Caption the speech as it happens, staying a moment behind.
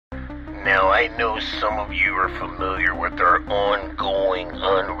Now, I know some of you are familiar with our ongoing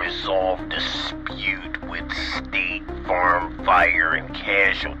unresolved dispute with State Farm Fire and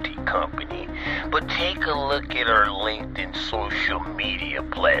Casualty Company, but take a look at our LinkedIn social media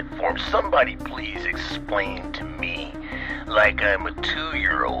platform. Somebody please explain to me, like I'm a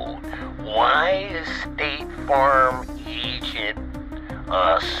 2-year-old, why is State Farm agent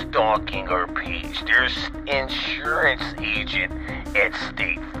stalking our page? There's insurance agent at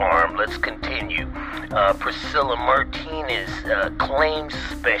State Farm. Let's continue. Priscilla Martinez, claims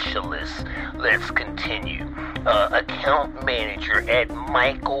specialist. Let's continue. Account manager at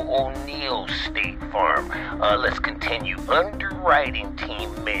Michael O'Neill State Farm. Let's continue. Underwriting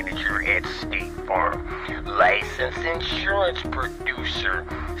team manager at State Farm. Licensed insurance producer,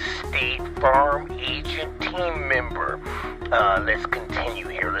 State Farm agent team member. Let's continue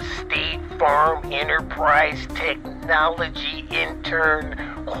here. The State Farm Enterprise Technology Intern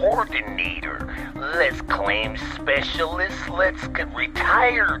Coordinator. Let's claim specialist. Let's get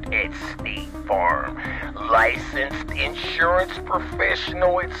retired at State Farm. Licensed insurance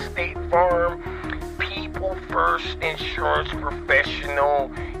professional at State Farm. People First insurance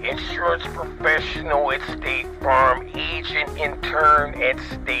professional at State Farm. Agent intern at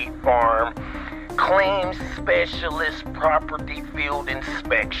State Farm. Claims specialist, property field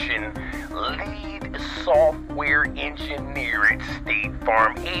inspection, lead software engineer at State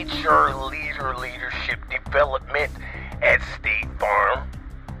Farm, HR leader, leadership development at State Farm,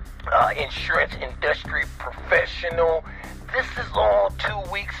 insurance industry professional. This is all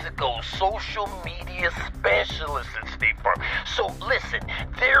 2 weeks ago. Social media specialist at State Farm. So listen,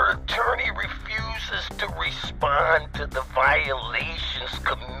 their attorney refuses to respond to the violations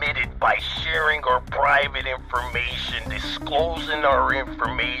committed by sharing our private information, disclosing our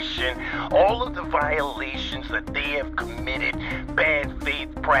information, all of the violations that they have committed, bad faith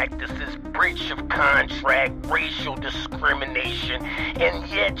practices, breach of contract, racial discrimination, and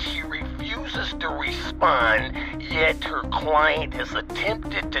yet she refuses to respond, yet her client has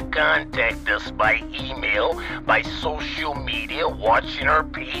attempted to contact us by email, by social media, watching our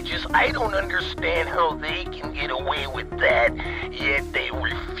pages. I don't understand how they can get away with that, yet they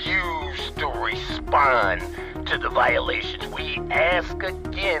refuse to respond to the violations. We ask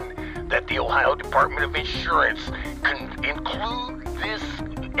again that the Ohio Department of Insurance can include this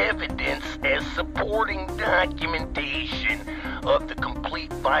evidence as supporting documentation of the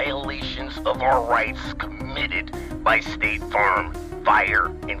complete violations of our rights committed by State Farm Fire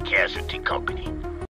and Casualty Company.